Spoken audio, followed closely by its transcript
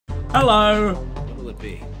Hello. What will it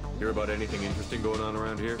be? Hear about anything interesting going on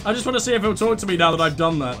around here? I just want to see if he'll talk to me now that I've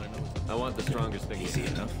done that. I want the strongest thing. Easy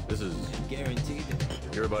enough. This is guaranteed.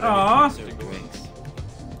 Hear about anything interesting going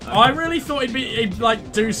on? I really thought he'd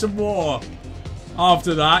like do some more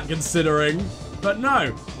after that, considering, but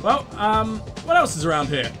no. Well, what else is around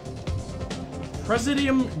here?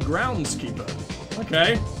 Presidium groundskeeper.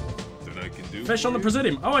 Okay. Fish on the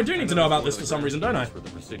Presidium. Oh, I do need to know about this for some reason, don't I? For the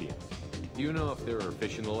Presidium. Do you know if there are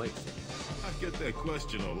fish in the lakes? I get that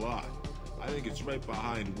question a lot. I think it's right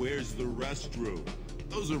behind where's the restroom.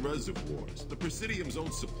 Those are reservoirs, the Presidium's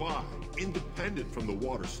own supply, independent from the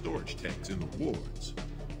water storage tanks in the wards.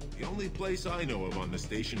 The only place I know of on the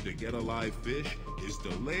station to get a live fish is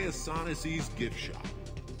Delea Sonesi's gift shop.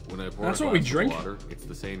 When I pour That's a what we glass of drink? water, it's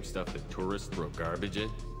the same stuff that tourists throw garbage in?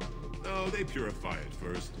 No, they purify it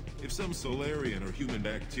first. If some Solarian or human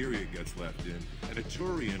bacteria gets left in, and a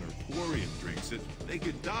Turian or Quarian drinks it, they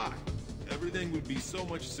could die. Everything would be so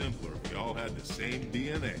much simpler if we all had the same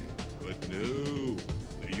DNA. But no,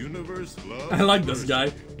 the universe loves I like this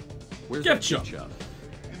guy. Where's Gift that shop.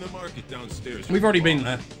 In the market downstairs. We've already been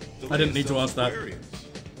there. I didn't need to ask that.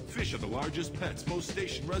 Fish are the largest pets most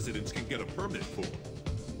station residents can get a permit for.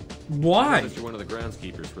 Why? You're one of the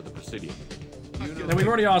groundskeepers for the Presidium. No, we've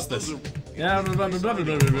already asked this. Yeah, blah, blah, blah, blah, blah,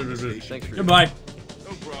 blah, blah, blah. Thanks for Goodbye. No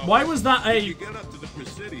problem. Why was that If a... you get up to the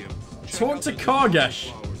Presidium, check Talk out to the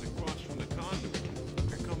Kargesh. flowers across from the conduit.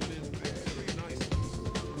 They're coming in very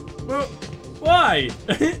nicely. Well, why?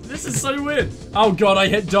 This is so weird. Oh god, I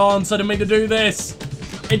hit dance. I didn't mean to do this.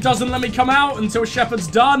 It doesn't let me come out until Shepard's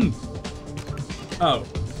done. Oh.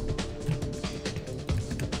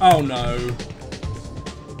 Oh no.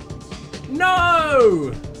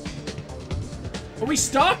 No! Are we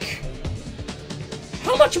stuck?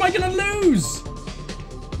 How much am I gonna lose?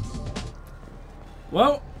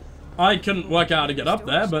 Well, I couldn't work out how to get up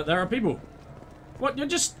there, but there are people. What, you're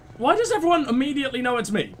just... Why does everyone immediately know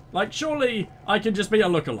it's me? Like, surely I could just be a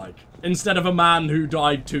lookalike, instead of a man who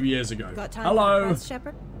died 2 years ago. Got time Hello? for the press,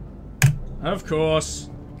 Shepard? Of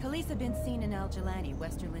course. Khaleesa been seen in Al Jalani,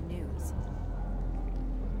 Westerland News.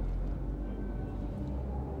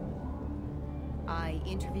 I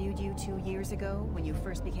interviewed you 2 years ago when you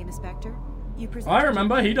first became a Spectre. You presented I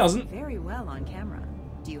remember, he doesn't. very well on camera.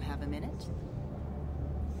 Do you have a minute?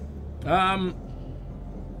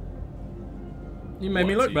 You made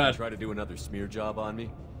me look bad. Try to do another smear job on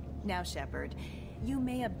me? Now, Shepard, you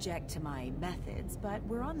may object to my methods, but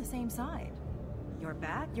we're on the same side. You're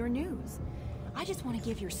back, you're news. I just want to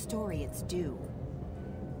give your story its due.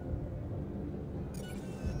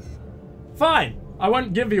 Fine. I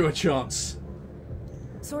won't give you a chance.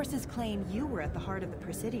 Sources claim you were at the heart of the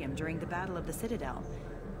Presidium during the Battle of the Citadel.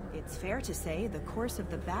 It's fair to say the course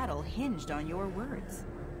of the battle hinged on your words.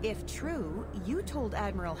 If true, you told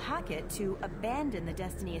Admiral Hackett to abandon the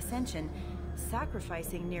Destiny Ascension,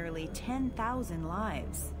 sacrificing nearly 10,000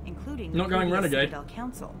 lives, including Not the going previous renegade. Citadel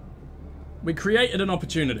Council. We created an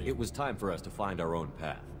opportunity. It was time for us to find our own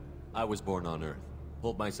path. I was born on Earth,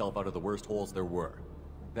 pulled myself out of the worst holes there were.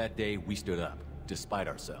 That day, we stood up, despite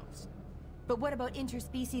ourselves. But what about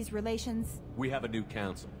interspecies relations? We have a new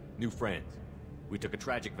council, new friends. We took a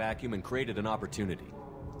tragic vacuum and created an opportunity.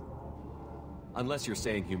 Unless you're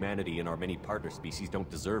saying humanity and our many partner species don't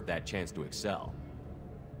deserve that chance to excel.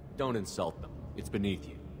 Don't insult them. It's beneath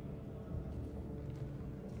you.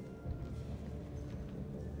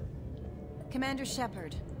 Commander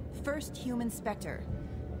Shepard, first human Spectre.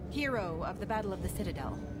 Hero of the Battle of the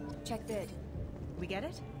Citadel. Check bid. We get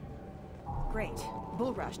it? Great.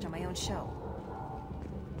 Bull rushed on my own show.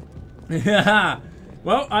 Yeah.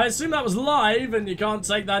 Well, I assume that was live and you can't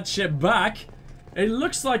take that shit back. It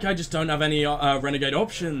looks like I just don't have any renegade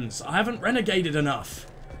options. I haven't renegaded enough.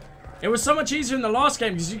 It was so much easier in the last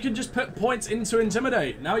game because you could just put points into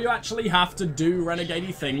Intimidate. Now you actually have to do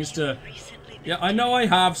renegade things to... Yeah, I know I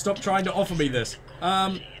have. Stop trying to offer me this.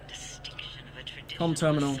 Com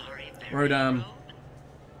terminal. Rodam.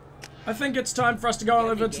 I think it's time for us to go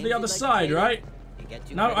over to the other side, right?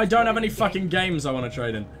 No, I don't have any fucking games I want to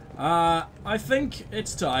trade in. I think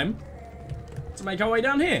it's time to make our way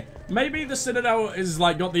down here. Maybe the Citadel is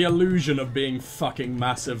like got the illusion of being fucking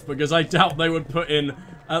massive because I doubt they would put in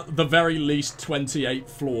at the very least 28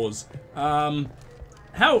 floors.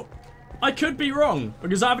 Hell, I could be wrong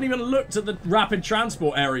because I haven't even looked at the rapid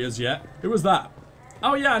transport areas yet. Who was that?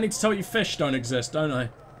 Oh yeah, I need to tell you fish don't exist, don't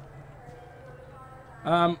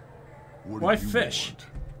I? Why fish? Want?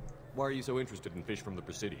 Why are you so interested in fish from the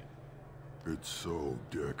Presidium? It's so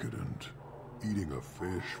decadent. Eating a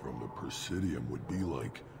fish from the Presidium would be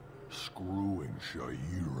like screwing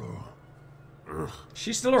Shaira. Ugh.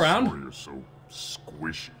 She's still around? Sorry you're so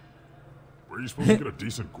squishy. Where are you supposed to get a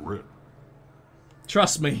decent grip?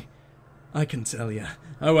 Trust me, I can tell you.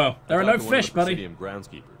 Oh well, there are no fish, buddy. Presidium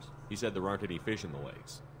groundskeepers. He said there aren't any fish in the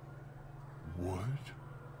lakes. What?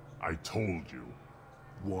 I told you.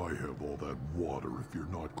 Why have all that water if you're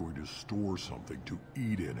not going to store something to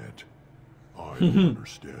eat in it? I don't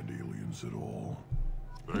understand aliens at all.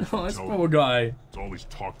 Oh, this poor guy. It's all he's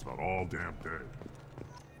talked about all damn day.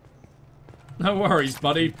 No worries,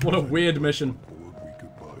 buddy. What a weird mission. Or we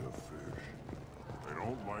could buy a fish. They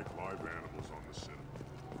don't like live animals on the Citadel.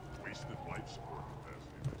 Wasted life support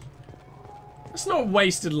capacity. It's not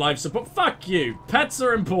wasted life support. Fuck you. Pets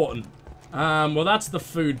are important. Well, that's the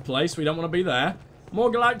food place. We don't want to be there. More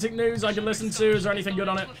galactic news I can listen to. Is there anything good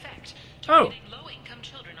on it? Oh.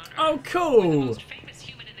 Oh, cool.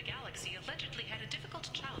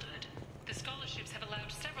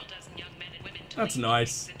 That's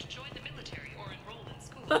nice.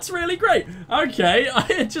 That's really great. Okay,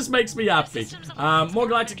 it just makes me happy. More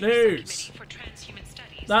galactic news.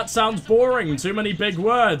 That sounds boring. Too many big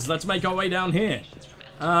words. Let's make our way down here.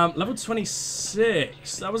 Level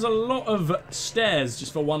 26. That was a lot of stairs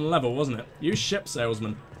just for one level, wasn't it? You ship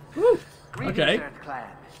salesman. Woo. Okay. Clan.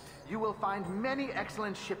 You will find many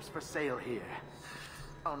excellent ships for sale here.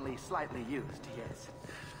 Only slightly used, yes.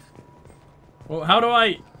 Well, how do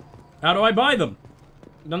I buy them?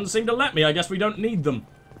 Doesn't seem to let me. I guess we don't need them.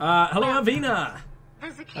 Hello, Avina. The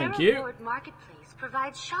Thank you. Zakara Marketplace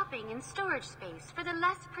provides shopping and storage space for the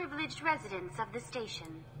less privileged residents of the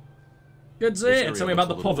station. Good to hear. Tell me about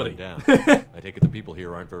the poverty. I take it the people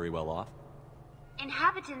here aren't very well off?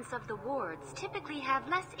 Inhabitants of the wards typically have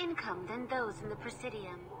less income than those in the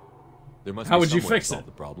Presidium. There must How be would you some way fix to solve it?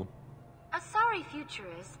 the problem. Asari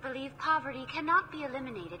futurists believe poverty cannot be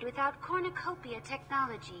eliminated without cornucopia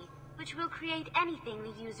technology, which will create anything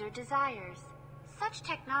the user desires. Such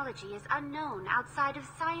technology is unknown outside of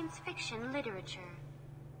science fiction literature.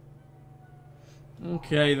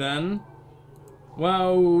 Okay, then.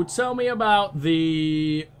 Well, tell me about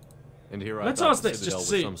the... And here Let's I thought ask the this, Citadel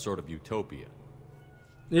just was see. some sort of utopia.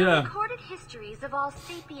 The Yeah. recorded histories of all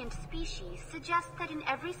sapient species suggest that in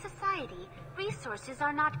every society, resources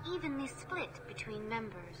are not evenly split between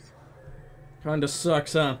members. Kinda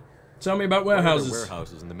sucks, huh? Tell me about Why are there warehouses.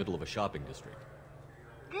 warehouses in the middle of a shopping district?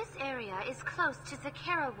 This area is close to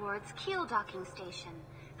Zakara Ward's keel docking station.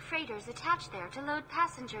 Freighters attach there to load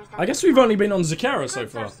passengers. I guess we've only been on Zakara so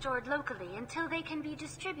Goods far. are stored locally until they can be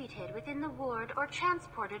distributed within the ward or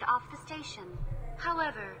transported off the station.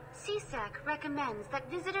 However, CSEC recommends that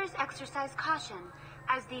visitors exercise caution,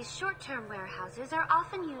 as these short-term warehouses are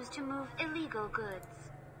often used to move illegal goods.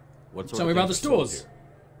 What sort Tell of me about the things are sold stores.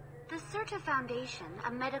 here? The Certa Foundation,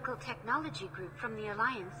 a medical technology group from the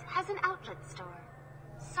Alliance, has an outlet store.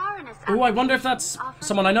 Saranus Ooh, I wonder if that's offers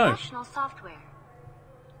someone I know. professional software.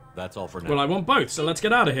 That's all for now. Well, I want both, so let's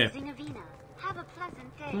get out of here. Using Avina. Have a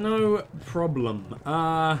pleasant day. No problem.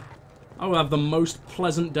 I will have the most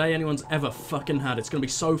pleasant day anyone's ever fucking had. It's gonna be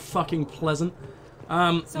so fucking pleasant.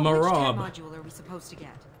 So which chat Marab. module are we supposed to get?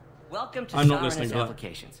 Welcome to I'm not listening Saranus to that.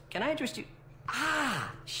 Applications. Can I interest you?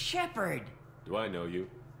 Ah, Shepard. Do I know you?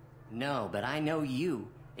 No, but I know you.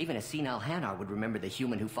 Even a senile Hanar would remember the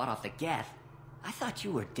human who fought off the Geth. I thought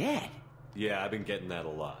you were dead. Yeah, I've been getting that a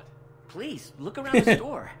lot. Please, look around the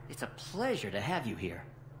store. It's a pleasure to have you here.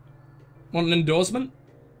 Want an endorsement?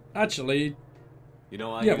 Actually, You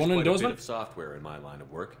know, I Yeah, use want an quite a bit endorsement? of software in my line of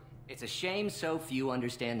work. It's a shame so few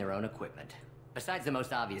understand their own equipment. Besides the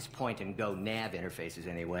most obvious point-and-go nav interfaces,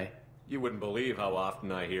 anyway. You wouldn't believe how often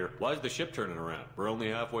I hear, "Why's the ship turning around? We're only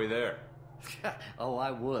halfway there." Oh,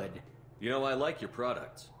 I would. You know, I like your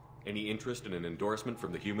products. Any interest in an endorsement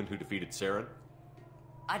from the human who defeated Saren?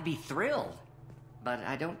 I'd be thrilled. But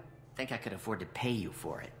I don't think I could afford to pay you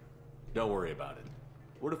for it. Don't worry about it.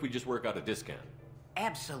 What if we just work out a discount?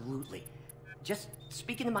 Absolutely. Just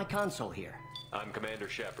speak into my console here. I'm Commander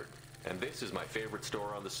Shepard, and this is my favorite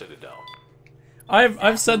store on the Citadel.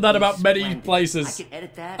 I've said that about many Splendid. places. I could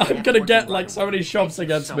edit that. I'm and have gonna it get working like right so many away. shops Thank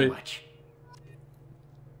you against so me. much.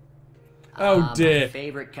 Oh My dear.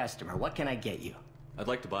 favorite customer. What can I get you? I'd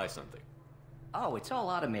like to buy something. Oh, it's all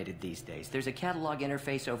automated these days. There's a catalog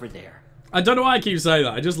interface over there. I don't know why I keep saying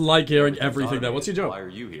that. I just like hearing Everything's everything there. What's your automated. job? Why are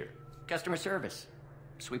you here? Customer service.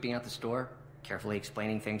 Sweeping out the store, carefully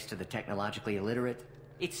explaining things to the technologically illiterate.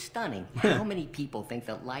 It's stunning how many people think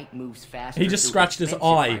that light moves faster He just through scratched his expensive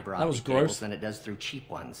eye. fiber That was optic cables gross. than it does through cheap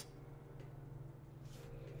ones.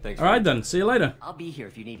 Thanks. Alright then, see you later. I'll be here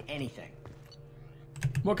if you need anything.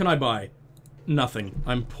 What can I buy? Nothing.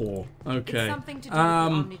 I'm poor. Okay. It's something to do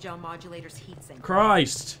with the Omnigel modulator's heatsink.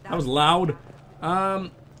 Christ. That was loud.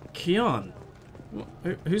 Kian.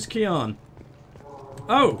 Who's Kian?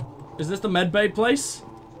 Oh, Is this the medbay place?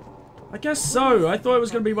 I guess so. I thought it was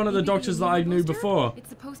going to be one of the doctors that I knew before. It's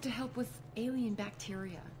supposed to help with alien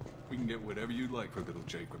bacteria. We can get whatever you like for little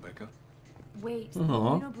Jake, Rebecca. Wait, the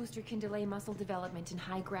immunobooster can delay muscle development in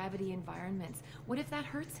high-gravity environments. What if that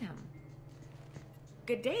hurts him?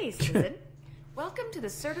 Good day, Susan. Welcome to the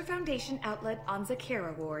Certa Foundation outlet on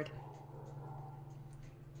Zakera Ward.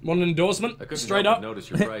 Want an endorsement? I couldn't Straight help up. but notice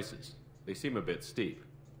your prices. They seem a bit steep.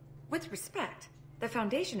 With respect, the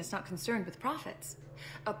Foundation is not concerned with profits.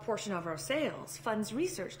 A portion of our sales funds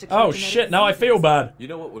research to... Oh shit, now I feel bad. You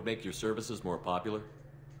know what would make your services more popular?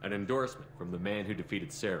 An endorsement from the man who defeated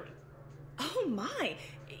Saren. Oh my,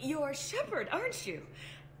 you're Shepard, aren't you?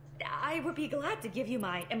 I would be glad to give you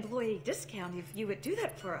my employee discount if you would do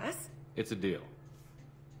that for us. It's a deal.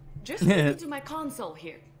 Just listen to my console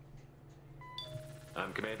here.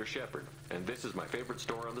 I'm Commander Shepard, and this is my favorite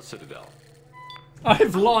store on the Citadel.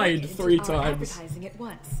 I've lied 3 times. Advertising at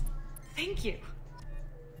once. Thank you.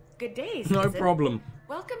 Good day, No Susan. problem.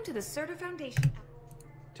 Welcome to the Certa Foundation.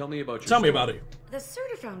 Tell me about your Tell me store. about it. The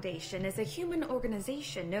Certa Foundation is a human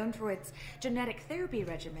organization known for its genetic therapy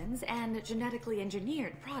regimens and genetically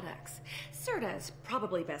engineered products. Certa is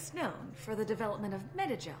probably best known for the development of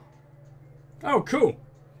Metagel. Oh, cool.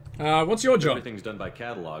 What's your job? Everything's done by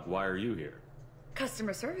catalog. Why are you here?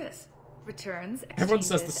 Customer service, returns, Everyone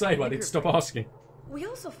says the exchanges, same. I and need to stop recruitment. asking. We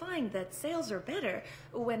also find that sales are better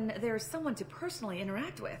when there's someone to personally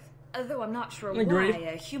interact with. Though I'm not sure Agreed. why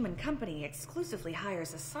a human company exclusively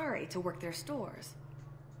hires Asari to work their stores.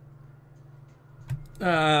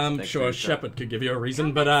 Thanks for Sure, your Shepard could give you a reason,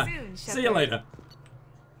 Come but back soon, see you Shepard. later.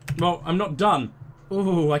 Well, I'm not done.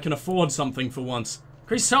 Ooh, I can afford something for once.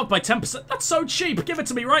 Increase health by 10%. That's so cheap. Give it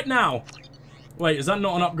to me right now. Wait, is that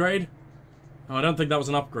not an upgrade? Oh, I don't think that was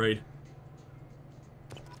an upgrade.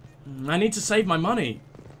 I need to save my money.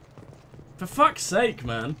 For fuck's sake,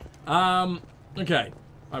 man. Okay.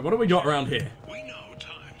 Alright, what do we got around here? We know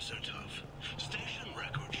times are tough. Station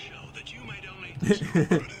records show that you made only 0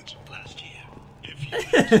 credits last year. If you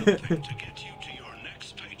need something to get you to your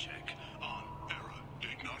next paycheck on error,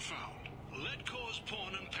 did not found, Lead Cause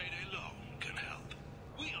Pawn and Payday Loan can help.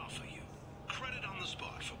 We offer you credit on the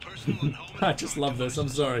spot for personal and home. I just love this, I'm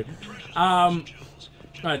sorry. Alright,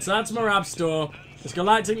 so that's my rap store. There's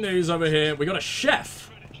galactic news over here. We got a chef.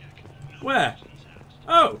 Where?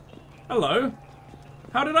 Oh, hello.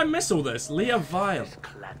 How did I miss all this? Leah Vile. This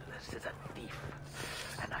Clandless is a thief,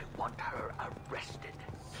 and I want her arrested.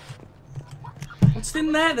 What's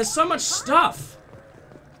in there? There's so much stuff.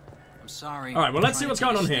 I'm sorry. Alright, well, let's see what's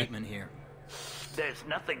going on here. here. There's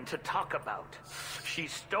nothing to talk about. She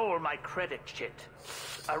stole my credit chit.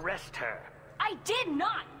 Arrest her. I did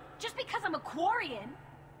not! Just because I'm a Quarian.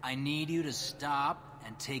 I need you to stop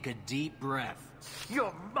and take a deep breath.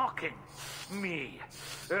 You're mocking me,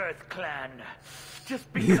 Earth Clan.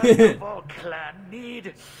 Just because of all clan need.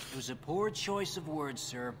 It was a poor choice of words,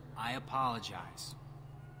 sir. I apologize.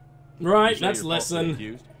 Right, let's listen.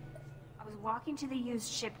 I was walking to the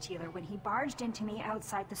used ship dealer when he barged into me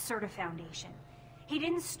outside the Certa Foundation. He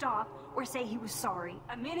didn't stop or say he was sorry.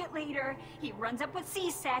 A minute later, he runs up with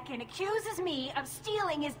CSEC and accuses me of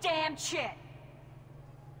stealing his damn chit.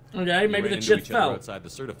 Okay, maybe the chit fell. Outside the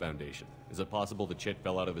Certa Foundation. Is it possible the chit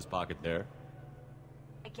fell out of his pocket there?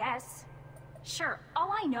 I guess. Sure,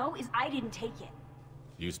 all I know is I didn't take it.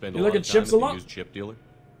 You spend You a look lot at of time chips at a the lot? used chip dealer?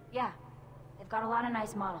 Yeah, they've got a lot of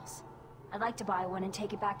nice models. I'd like to buy one and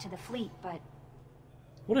take it back to the fleet, but...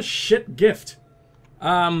 What a shit gift.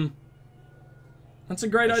 That's a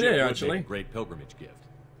great The ship idea, would actually. make a great pilgrimage gift.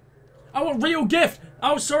 Oh, a real gift!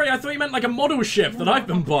 Oh, sorry, I thought you meant like a model ship that I've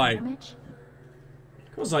been buying.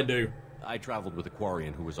 Of course I do. I traveled with a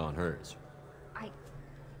Quarian who was on hers.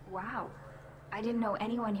 Wow. I didn't know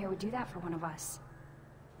anyone here would do that for one of us.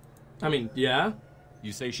 I mean, yeah.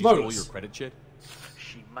 You say she Vote stole us. your credit chit?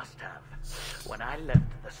 She must have. When I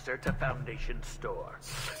left the Certa Foundation store,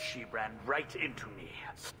 she ran right into me.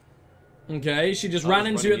 Okay, she just I ran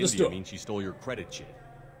was into you at running the store. You mean she stole your credit chit?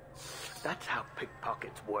 That's how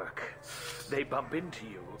pickpockets work. They bump into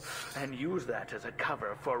you and use that as a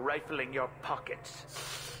cover for rifling your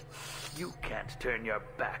pockets. You can't turn your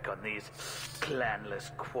back on these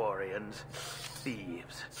clanless Quarians.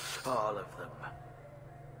 Thieves, all of them.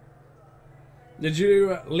 Did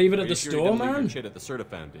you leave it Are at you the sure you store, didn't leave man? your chit at the Certa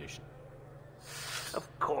Foundation? Of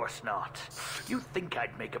course not. You think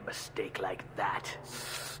I'd make a mistake like that?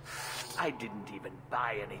 I didn't even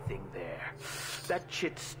buy anything there. That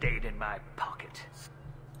chit stayed in my pocket.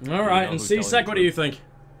 Alright, and C-Sec, what do you think?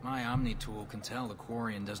 My Omni tool can tell the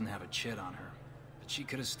Quarian doesn't have a chit on her, but she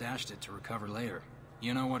could have stashed it to recover later.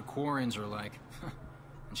 You know what Quarians are like.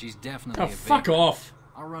 And she's definitely Oh, a fuck vapor. off.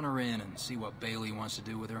 I'll run her in and see what Bailey wants to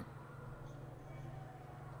do with her.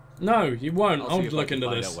 No, you won't. I'll see if I look can into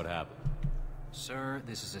find this. out what happened. Sir,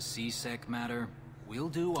 this is a C-Sec matter. We'll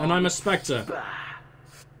do all And I'm a Spectre.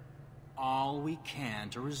 all we can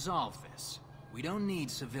to resolve this. We don't need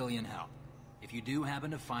civilian help. If you do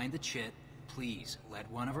happen to find the chit, please let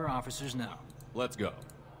one of our officers know. Let's go.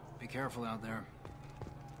 Be careful out there.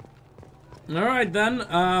 Alright then,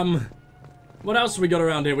 what else we got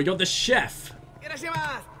around here? We got the chef.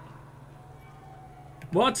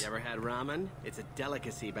 What? You ever had ramen? It's a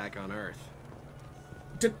delicacy back on Earth.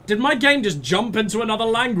 Did my game just jump into another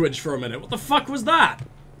language for a minute? What the fuck was that?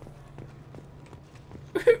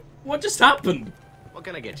 What just happened? What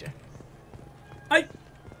can I get you?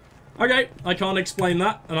 Okay, I can't explain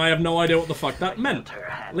that, and I have no idea what the fuck that meant.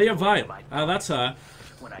 Leah Vile. That's her.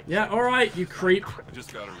 Yeah, alright, you creep. I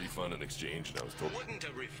just got a refund in exchange, and I was told...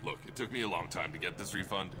 Look, it took me a long time to get this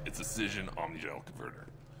refund. It's a Cision Omnigel converter.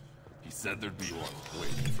 He said there'd be one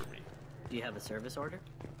waiting for me. Do you have a service order?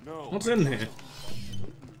 No. What's in here?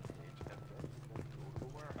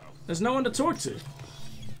 There's no one to talk to.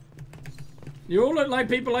 You all look like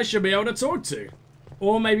people I should be able to talk to.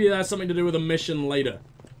 Or maybe that's something to do with a mission later.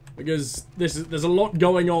 Because there's a lot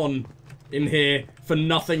going on in here for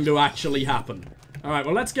nothing to actually happen. Alright,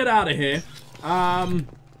 well let's get out of here. I'm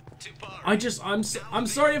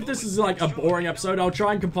sorry if this is like a boring episode. I'll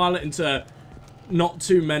try and compile it into not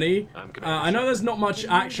too many. I know there's not much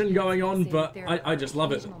action going on, but I just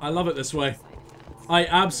love it. I love it this way. I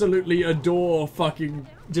absolutely adore fucking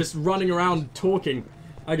just running around talking.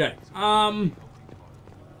 Okay, all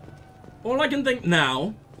I can think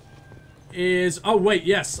now is... Oh, wait,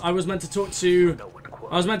 yes, I was meant to talk to...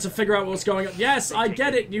 I was meant to figure out what's going on. Yes, I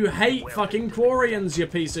get it. You hate fucking Quarians, you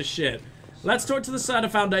piece of shit. Let's talk to the Serta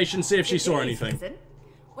Foundation, see if she saw anything.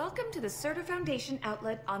 Welcome to the Serta Foundation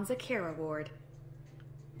outlet on Zakera Ward.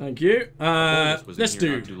 Thank you. This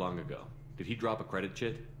dude. Not too long ago. Did he drop a credit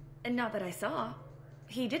chit? And not that I saw.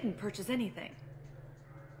 He didn't purchase anything.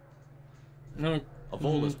 No.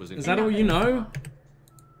 Volus was in Is that all you know? Oh,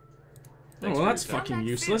 Thanks well, for that's your time. fucking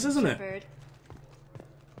useless, isn't it?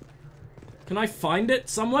 Can I find it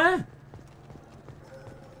somewhere?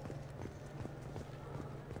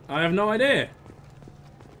 I have no idea.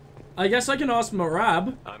 I guess I can ask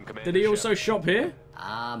Marab. Did he also shop here?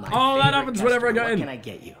 Oh, that happens whenever I go in. What can I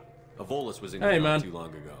get you? A Volus was in Hey, here man. not too long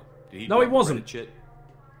ago. Did he No, he drop a wasn't. credit chit?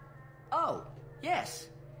 Oh, yes.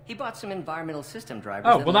 He bought some environmental system drivers.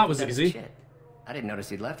 Oh, well, that left was without his easy. chit. I didn't notice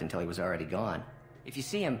he'd left until he was already gone. If you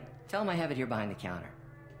see him, tell him I have it here behind the counter.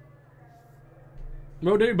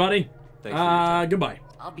 Will do, buddy. Thanks for your time. Goodbye.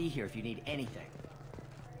 I'll be here if you need anything.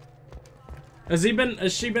 Has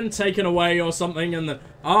she been taken away or something? And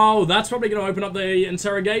oh, that's probably going to open up the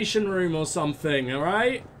interrogation room or something. All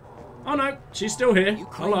right. Oh no, she's still here.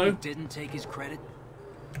 Hello. You didn't take his credit?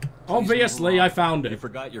 Obviously, I found You it.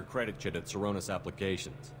 forgot your credit chit at Seronis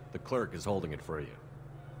Applications. The clerk is holding it for you.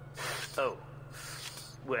 Oh.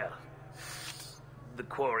 Well. The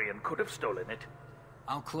Quarian could have stolen it.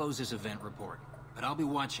 I'll close this event report, but I'll be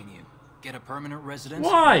watching you. Get a permanent residence?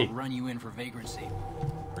 Why? I'll run you in for vagrancy.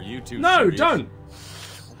 Are you two No, serious? don't.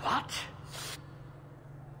 What?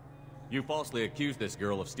 You falsely accused this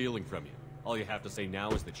girl of stealing from you. All you have to say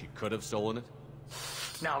now is that she could have stolen it?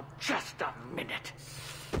 Now, just a minute.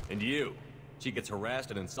 And you. She gets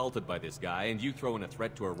harassed and insulted by this guy, and you throw in a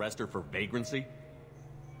threat to arrest her for vagrancy?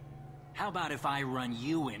 How about if I run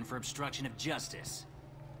you in for obstruction of justice?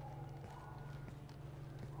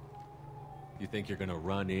 You think you're gonna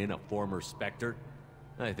run in a former Spectre?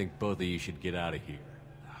 I think both of you should get out of here.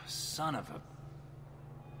 Oh, son of a...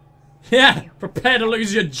 Yeah, prepare to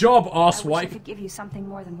lose your job, I wish I arsewipe. could give you something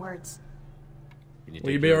more than words. Can you Will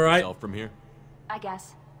take you be care of alright? yourself from here? I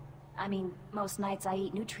guess. I mean, most nights I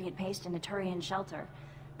eat nutrient paste in a Turian shelter,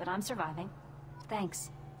 but I'm surviving.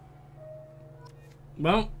 Thanks.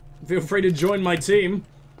 Well, feel free to join my team.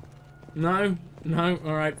 No? No?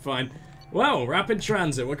 Alright, fine. Well, rapid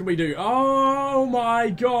transit, what can we do? Oh my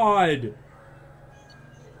god!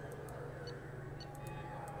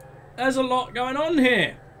 There's a lot going on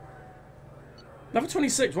here. Level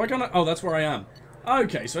 26, why can't I... Oh, that's where I am.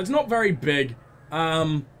 Okay, so it's not very big.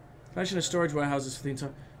 Fashion of storage warehouses for the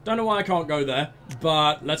entire... Don't know why I can't go there,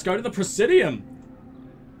 but let's go to the Presidium.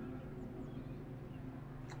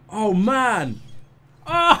 Oh, man.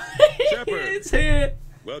 Oh, it's here.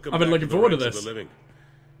 Welcome I've been back looking to the forward to ranks of this. the living.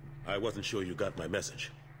 I wasn't sure you got my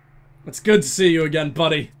message. It's good to see you again,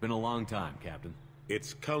 buddy. Been a long time, Captain.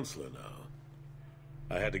 It's Counselor now.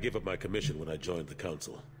 I had to give up my commission when I joined the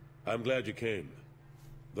Council. I'm glad you came.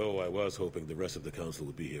 Though I was hoping the rest of the Council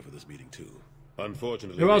would be here for this meeting too.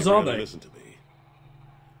 Unfortunately, Who else they are rarely they? listen to me.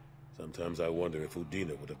 Sometimes I wonder if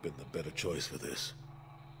Udina would have been the better choice for this.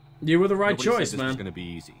 You were the right Nobody choice, said this man. was going to be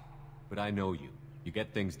easy, but I know you. You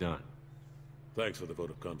get things done. Thanks for the vote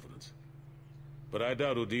of confidence. But I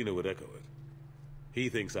doubt Udina would echo it. He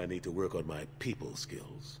thinks I need to work on my people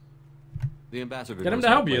skills. The ambassador Get him knows to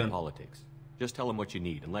how help you play then. politics. Just tell him what you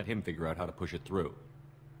need and let him figure out how to push it through.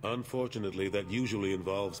 Unfortunately, that usually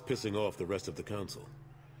involves pissing off the rest of the council.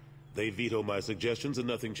 They veto my suggestions and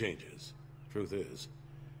nothing changes. Truth is,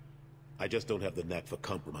 I just don't have the knack for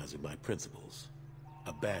compromising my principles.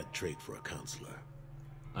 A bad trait for a counselor.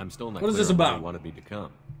 I'm still not What is clear this on what about? you wanted me to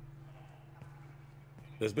come.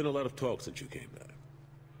 There's been a lot of talk since you came back.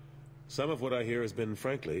 Some of what I hear has been,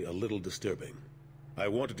 frankly, a little disturbing. I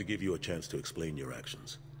wanted to give you a chance to explain your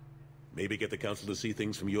actions. Maybe get the council to see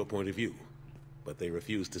things from your point of view. But they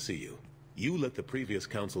refused to see you. You let the previous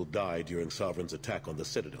council die during Sovereign's attack on the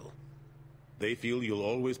Citadel. They feel you'll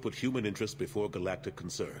always put human interests before galactic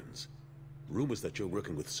concerns. Rumors that you're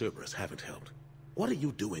working with Cerberus haven't helped. What are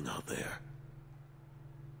you doing out there?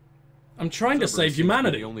 I'm trying to Cerberus save seems to be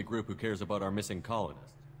humanity. the only group who cares about our missing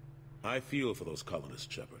colonists. I feel for those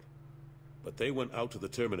colonists, Shepard. But they went out to the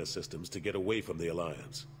Terminus systems to get away from the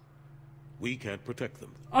Alliance. We can't protect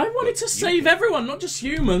them. I wanted to save everyone, not just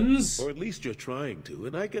humans. Or at least you're trying to,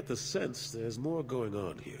 and I get the sense there's more going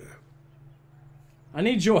on here. I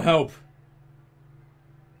need your help.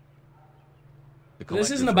 The This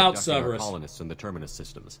Collectors isn't are about abducting our Cerberus. colonists in the Terminus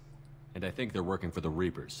systems. And I think they're working for the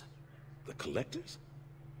Reapers. The Collectors?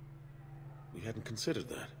 We hadn't considered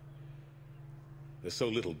that. There's so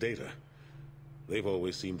little data. They've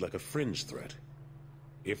always seemed like a fringe threat.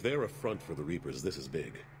 If they're a front for the Reapers, this is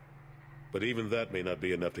big. But even that may not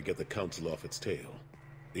be enough to get the Council off its tail.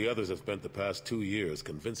 The others have spent the past 2 years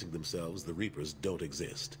convincing themselves the Reapers don't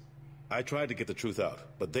exist. I tried to get the truth out,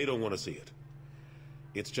 but they don't want to see it.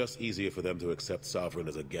 It's just easier for them to accept Sovereign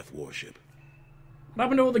as a Geth warship. What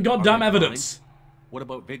happened to all the goddamn Alright, fine. evidence? What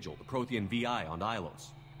about Vigil, the Prothean VI on Ilos?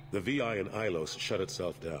 The VI in Ilos shut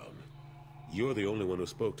itself down. You're the only one who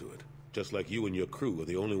spoke to it. Just like you and your crew are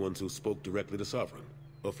the only ones who spoke directly to Sovereign.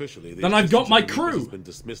 Officially, the Then I've got existence my of the Reapers crew. has been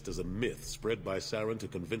dismissed as a myth spread by Saren to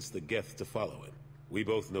convince the Geth to follow him. We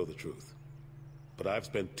both know the truth. But I've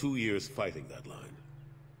spent 2 years fighting that line,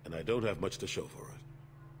 and I don't have much to show for it.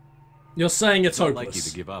 You're saying it's I'd hopeless. like you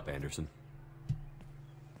to give up, Anderson.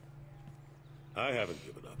 I haven't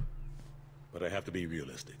given up, but I have to be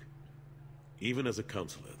realistic. Even as a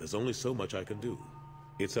counselor, there's only so much I can do.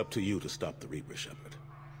 It's up to you to stop the Reaper, Shepard.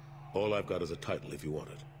 All I've got is a title if you want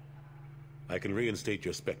it. I can reinstate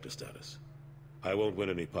your Spectre status. I won't win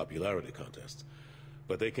any popularity contests,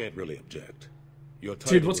 but they can't really object. Your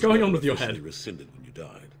title Dude, what's was going never on with your officially head? rescinded when you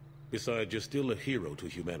died. Besides, you're still a hero to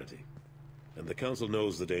humanity. And the Council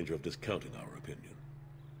knows the danger of discounting our opinion.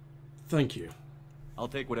 Thank you. I'll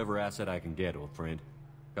take whatever asset I can get, old friend.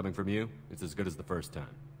 Coming from you, it's as good as the first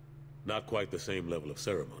time. Not quite the same level of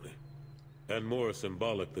ceremony. And more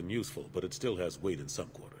symbolic than useful, but it still has weight in some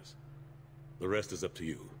quarters. The rest is up to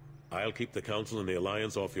you. I'll keep the Council and the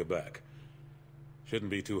Alliance off your back.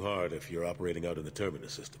 Shouldn't be too hard if you're operating out in the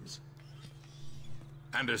Terminus systems.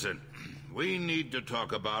 Anderson, we need to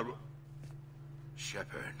talk about...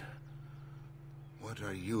 Shepard, what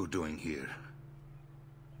are you doing here?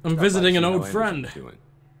 I'm visiting an old friend.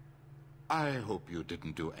 I hope you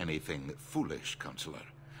didn't do anything foolish, Counselor.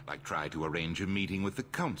 Like try to arrange a meeting with the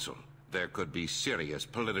Council. There could be serious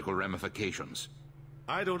political ramifications.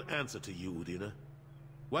 I don't answer to you, Udina.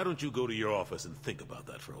 Why don't you go to your office and think about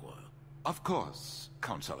that for a while? Of course,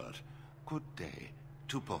 Counselor. Good day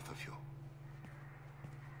to both of you.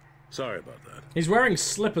 Sorry about that. He's wearing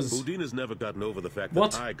slippers. Udina's never gotten over the fact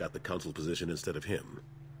What? that I got the Council position instead of him.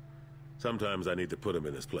 Sometimes I need to put him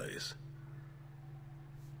in his place.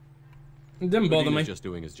 It didn't bother me. He's just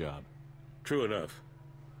doing his job. True enough.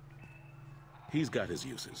 He's got his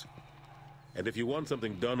uses. And if you want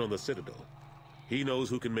something done on the Citadel, he knows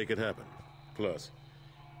who can make it happen. Plus,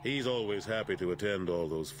 he's always happy to attend all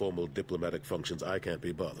those formal diplomatic functions I can't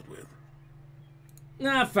be bothered with.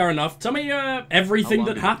 Nah, fair enough. Tell me everything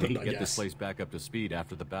that happened, I Get this guess. place back up to speed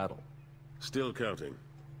after the battle. Still counting.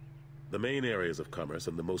 The main areas of commerce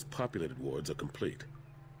and the most populated wards are complete.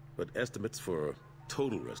 But estimates for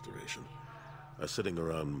total restoration are sitting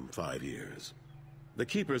around 5 years. The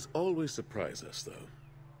Keepers always surprise us, though.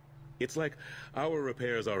 It's like our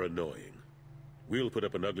repairs are annoying. We'll put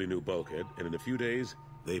up an ugly new bulkhead, and in a few days,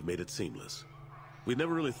 they've made it seamless. We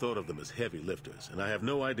never really thought of them as heavy lifters, and I have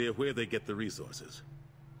no idea where they get the resources.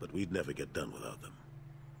 But we'd never get done without them.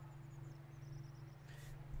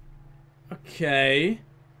 Okay.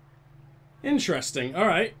 Interesting.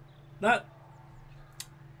 Alright. That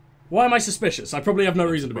Why am I suspicious? I probably have no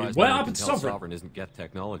reason to be. Surprised Where no one up can at tell Sovereign? Sovereign isn't Geth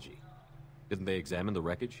technology. Didn't they examine the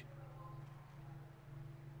wreckage?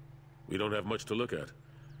 We don't have much to look at.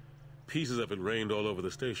 Pieces of it rained all over the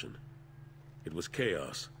station. It was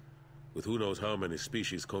chaos, with who knows how many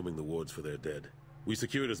species combing the wards for their dead. We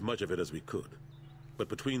secured as much of it as we could. But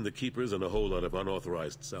between the keepers and a whole lot of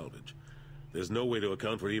unauthorized salvage, there's no way to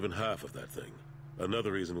account for even half of that thing.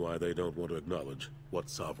 Another reason why they don't want to acknowledge what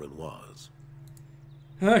Sovereign was.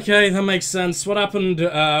 Okay, that makes sense. What happened,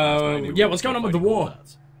 yeah, what's going on with the war?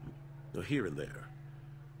 Here and there.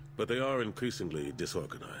 But they are increasingly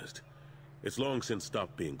disorganized. It's long since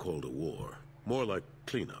stopped being called a war. More like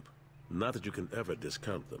cleanup. Not that you can ever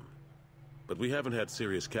discount them. But we haven't had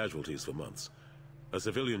serious casualties for months. A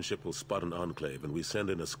civilian ship will spot an enclave and we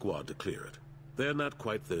send in a squad to clear it. They're not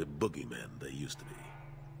quite the boogeymen they used to be.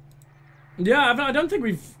 Yeah, I don't think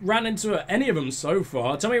we've ran into any of them so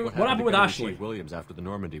far. Tell me, what happened with Ashley? Chief Williams after the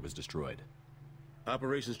Normandy was destroyed.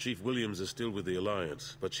 Operations Chief Williams is still with the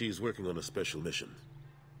Alliance, but she's working on a special mission.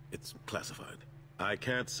 It's classified. I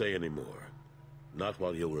can't say any more. Not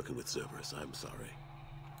while you're working with Cerberus, I'm sorry.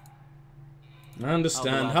 I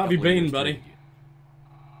understand. How have you been, buddy?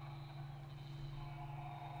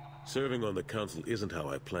 Serving on the Council isn't how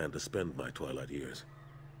I plan to spend my twilight years.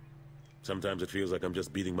 Sometimes it feels like I'm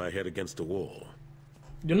just beating my head against a wall.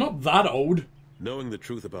 You're not that old. Knowing the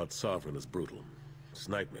truth about Sovereign is brutal. It's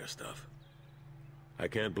nightmare stuff. I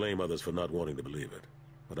can't blame others for not wanting to believe it,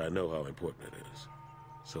 but I know how important it is.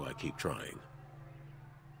 So I keep trying.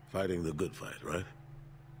 Fighting the good fight, right?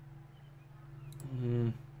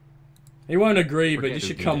 He won't agree, but you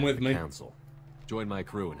should come with me. Council. Join my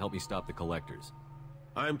crew and help me stop the collectors.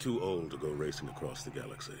 I'm too old to go racing across the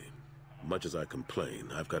galaxy. Much as I complain,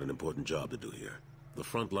 I've got an important job to do here. The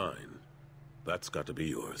front line. That's got to be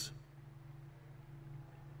yours.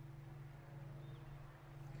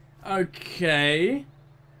 Okay.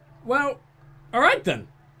 Well, alright then.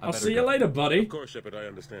 I'll see you later, buddy. Of course, Shepard, I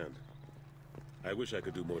understand. I wish I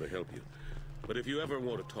could do more to help you. But if you ever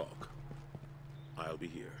want to talk, I'll be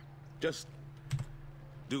here. Just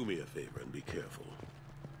do me a favor and be careful.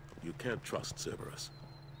 You can't trust Cerberus.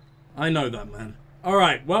 I know that, man.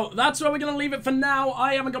 Alright, well, that's where we're going to leave it for now.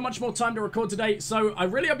 I haven't got much more time to record today, so I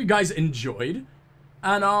really hope you guys enjoyed.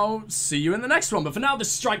 And I'll see you in the next one. But for now, this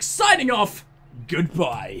is Strike signing off.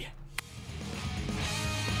 Goodbye.